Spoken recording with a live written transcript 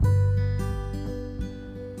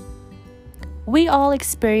We all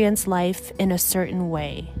experience life in a certain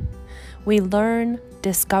way. We learn,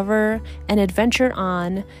 discover, and adventure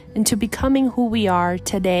on into becoming who we are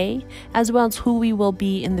today, as well as who we will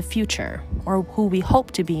be in the future, or who we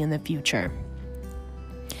hope to be in the future.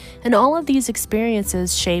 And all of these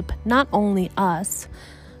experiences shape not only us,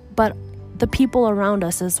 but the people around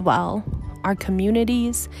us as well, our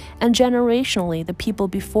communities, and generationally, the people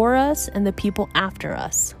before us and the people after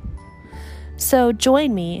us. So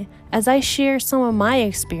join me as I share some of my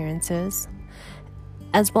experiences,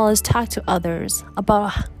 as well as talk to others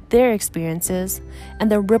about their experiences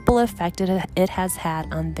and the ripple effect it has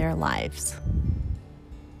had on their lives.